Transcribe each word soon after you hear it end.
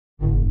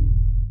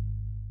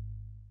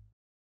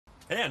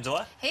Hey,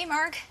 Angela. Hey,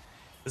 Mark.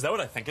 Is that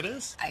what I think it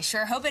is? I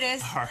sure hope it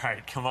is. All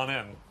right, come on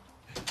in.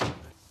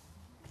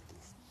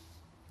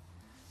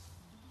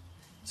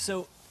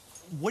 So,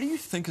 what do you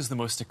think is the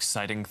most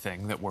exciting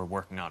thing that we're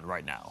working on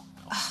right now?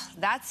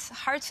 That's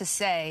hard to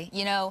say.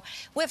 You know,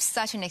 we have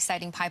such an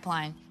exciting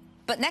pipeline.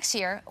 But next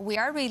year, we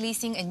are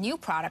releasing a new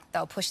product that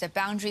will push the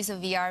boundaries of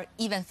VR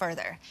even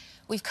further.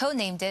 We've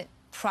codenamed it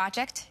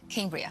Project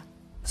Cambria.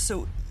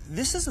 So,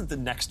 this isn't the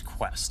next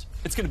Quest.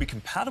 It's going to be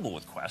compatible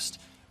with Quest,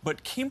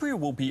 but Cambria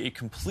will be a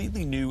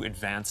completely new,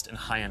 advanced, and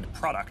high-end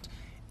product,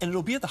 and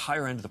it'll be at the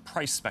higher end of the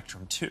price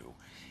spectrum, too.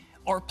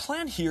 Our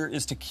plan here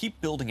is to keep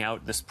building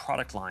out this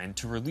product line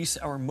to release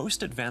our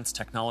most advanced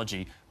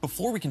technology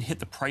before we can hit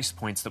the price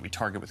points that we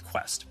target with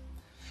Quest.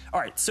 All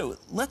right, so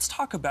let's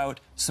talk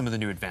about some of the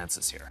new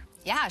advances here.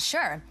 Yeah,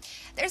 sure.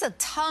 There's a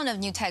ton of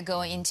new tech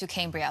going into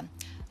Cambria.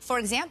 For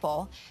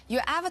example,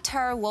 your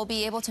avatar will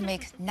be able to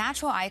make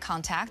natural eye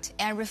contact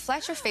and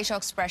reflect your facial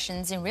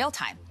expressions in real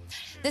time.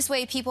 This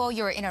way, people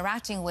you're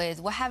interacting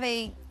with will have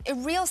a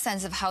real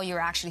sense of how you're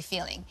actually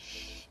feeling.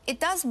 It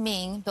does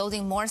mean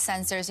building more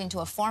sensors into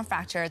a form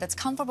factor that's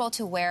comfortable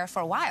to wear for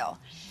a while.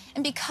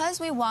 And because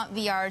we want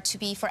VR to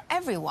be for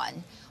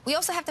everyone, we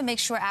also have to make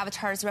sure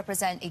avatars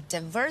represent a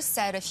diverse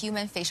set of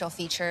human facial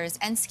features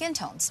and skin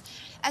tones,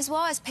 as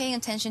well as paying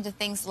attention to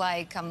things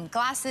like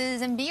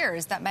glasses and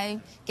beards that might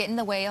get in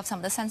the way of some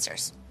of the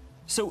sensors.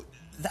 So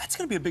that's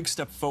going to be a big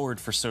step forward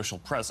for social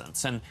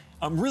presence, and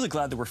I'm really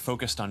glad that we're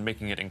focused on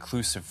making it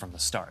inclusive from the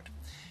start.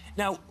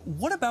 Now,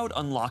 what about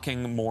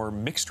unlocking more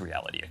mixed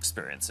reality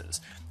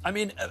experiences? I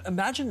mean,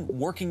 imagine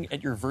working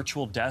at your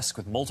virtual desk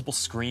with multiple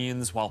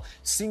screens while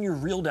seeing your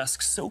real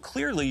desk so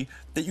clearly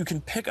that you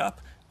can pick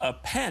up a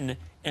pen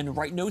and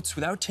write notes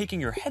without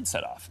taking your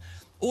headset off.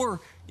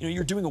 Or,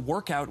 you're doing a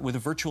workout with a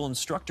virtual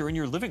instructor in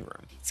your living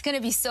room. It's going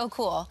to be so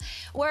cool.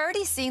 We're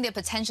already seeing the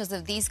potentials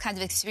of these kinds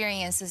of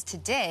experiences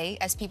today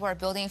as people are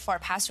building for our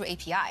pass-through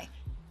API.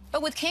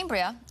 But with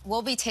Cambria,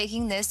 we'll be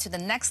taking this to the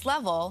next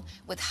level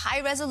with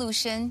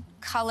high-resolution,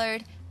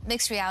 colored,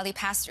 mixed reality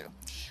pass-through.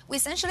 We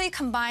essentially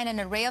combine an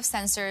array of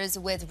sensors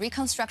with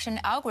reconstruction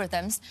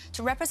algorithms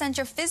to represent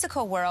your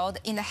physical world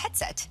in the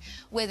headset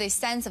with a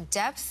sense of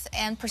depth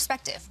and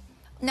perspective.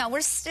 Now,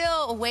 we're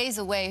still a ways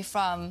away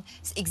from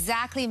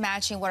exactly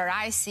matching what our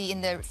eyes see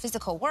in the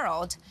physical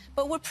world,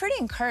 but we're pretty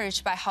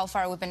encouraged by how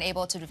far we've been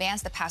able to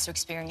advance the pass-through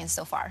experience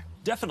so far.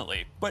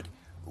 Definitely, but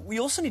we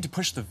also need to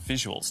push the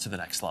visuals to the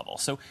next level.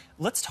 So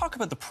let's talk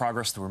about the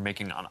progress that we're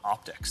making on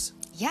optics.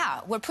 Yeah,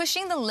 we're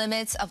pushing the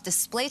limits of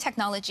display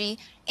technology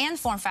and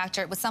form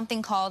factor with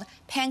something called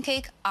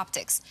Pancake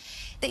Optics.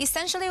 They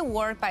essentially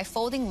work by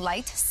folding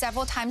light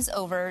several times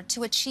over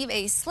to achieve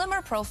a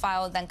slimmer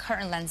profile than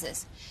current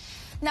lenses.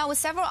 Now, with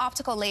several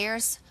optical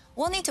layers,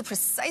 we'll need to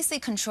precisely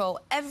control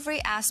every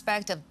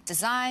aspect of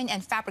design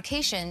and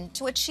fabrication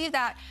to achieve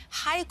that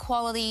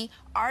high-quality,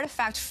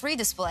 artifact-free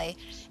display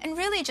and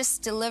really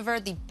just deliver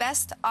the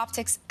best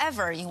optics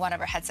ever in one of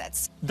our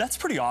headsets. That's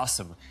pretty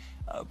awesome.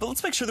 But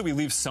let's make sure that we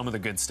leave some of the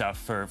good stuff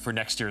for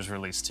next year's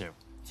release, too.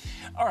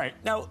 All right,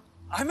 now,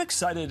 I'm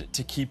excited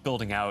to keep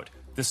building out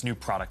this new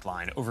product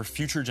line over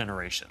future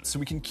generations so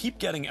we can keep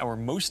getting our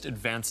most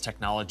advanced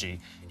technology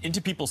into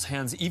people's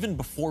hands even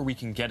before we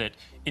can get it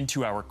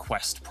into our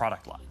Quest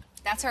product line.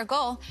 That's our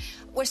goal.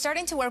 We're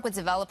starting to work with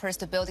developers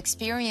to build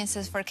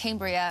experiences for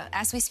Cambria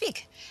as we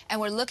speak. And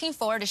we're looking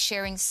forward to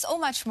sharing so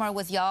much more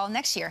with y'all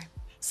next year.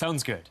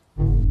 Sounds good.